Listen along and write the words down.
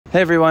Hey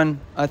everyone,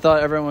 I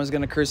thought everyone was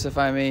going to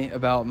crucify me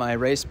about my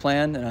race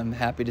plan, and I'm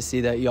happy to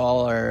see that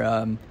y'all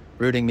are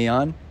rooting me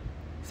on.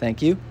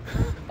 Thank you.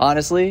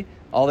 Honestly,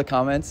 all the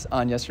comments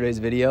on yesterday's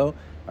video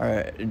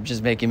are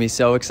just making me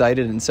so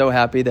excited and so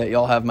happy that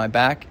y'all have my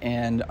back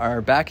and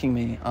are backing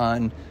me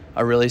on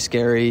a really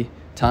scary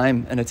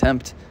time and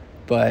attempt.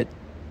 But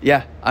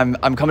yeah, I'm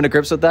coming to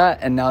grips with that,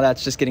 and now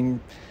that's just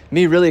getting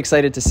me really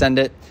excited to send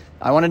it.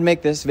 I wanted to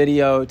make this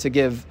video to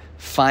give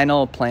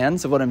final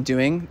plans of what I'm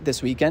doing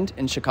this weekend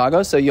in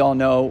Chicago, so you all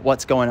know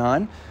what's going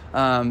on.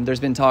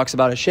 There's been talks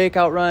about a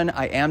shakeout run.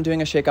 I am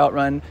doing a shakeout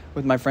run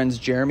with my friends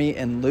Jeremy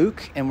and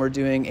Luke, and we're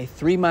doing a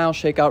 3-mile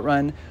shakeout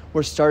run.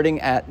 We're starting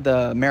at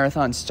the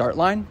marathon start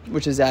line,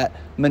 which is at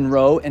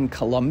Monroe and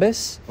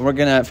Columbus. We're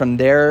gonna, from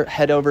there,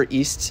 head over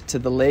east to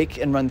the lake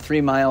and run 3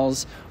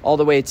 miles all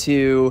the way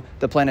to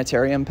the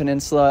Planetarium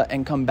Peninsula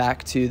and come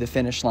back to the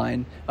finish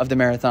line of the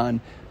marathon,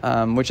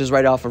 which is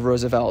right off of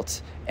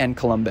Roosevelt and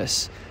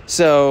Columbus.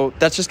 So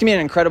that's just gonna be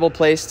an incredible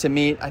place to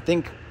meet. I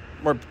think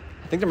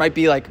there might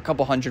be like a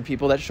couple hundred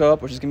people that show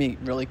up, which is gonna be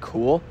really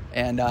cool.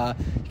 And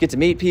you get to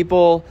meet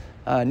people,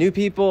 new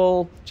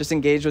people, just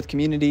engage with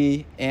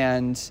community,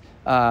 and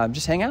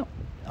just hang out.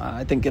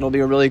 I think it'll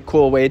be a really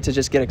cool way to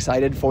just get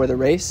excited for the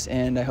race,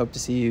 and I hope to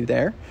see you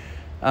there.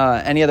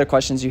 Any other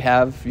questions you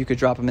have, you could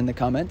drop them in the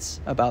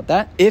comments about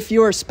that. If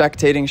you are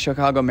spectating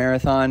Chicago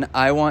Marathon,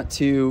 I want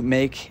to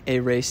make a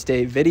race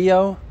day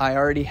video. I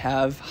already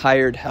have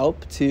hired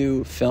help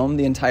to film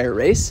the entire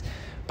race,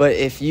 but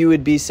if you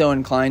would be so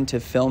inclined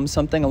to film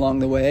something along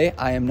the way,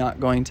 I am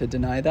not going to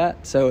deny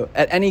that. So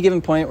at any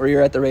given point where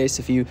you're at the race,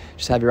 if you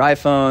just have your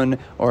iPhone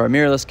or a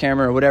mirrorless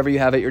camera or whatever you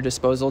have at your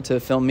disposal to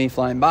film me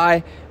flying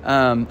by,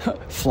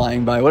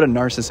 flying by, what a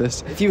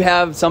narcissist. If you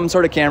have some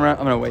sort of camera,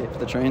 I'm gonna wait for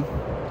the train.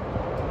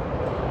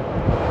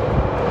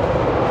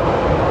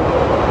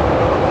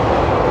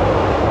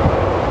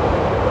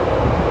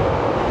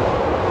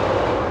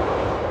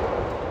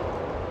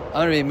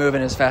 I'm going to be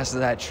moving as fast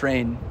as that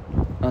train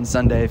on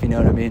Sunday, if you know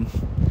what I mean.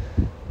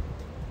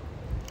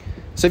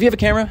 So if you have a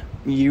camera,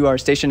 you are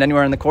stationed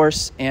anywhere on the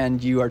course,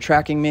 and you are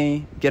tracking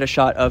me, get a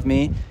shot of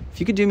me, if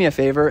you could do me a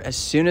favor, as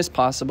soon as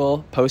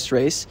possible,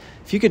 post-race,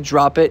 if you could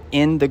drop it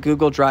in the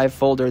Google Drive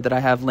folder that I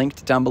have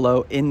linked down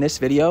below in this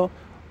video,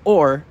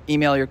 or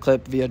email your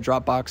clip via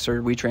Dropbox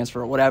or WeTransfer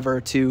or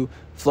whatever to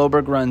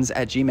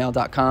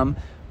flobergruns@gmail.com.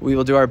 We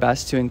will do our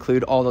best to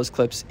include all those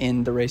clips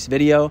in the race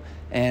video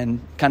and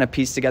kind of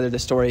piece together the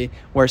story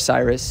where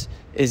Cyrus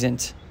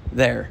isn't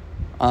there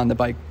on the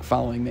bike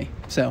following me.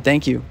 So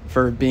thank you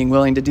for being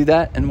willing to do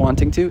that and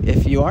wanting to,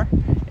 if you are.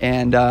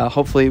 And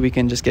hopefully we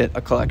can just get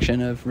a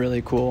collection of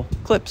really cool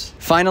clips.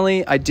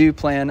 Finally, I do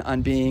plan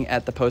on being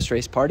at the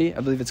post-race party. I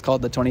believe it's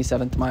called the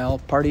 27th mile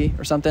party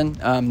or something.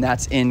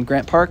 That's in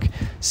Grant Park.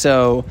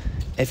 So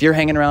if you're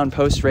hanging around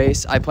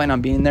post-race, I plan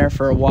on being there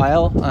for a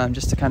while,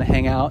 just to kind of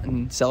hang out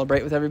and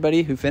celebrate with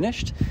everybody who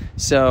finished.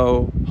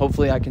 So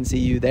hopefully I can see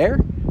you there.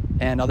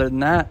 And other than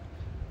that,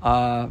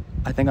 I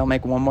think I'll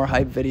make one more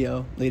hype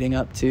video leading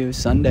up to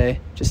Sunday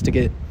just to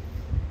get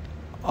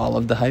all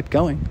of the hype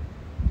going.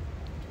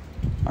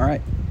 All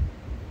right.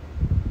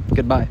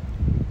 Goodbye.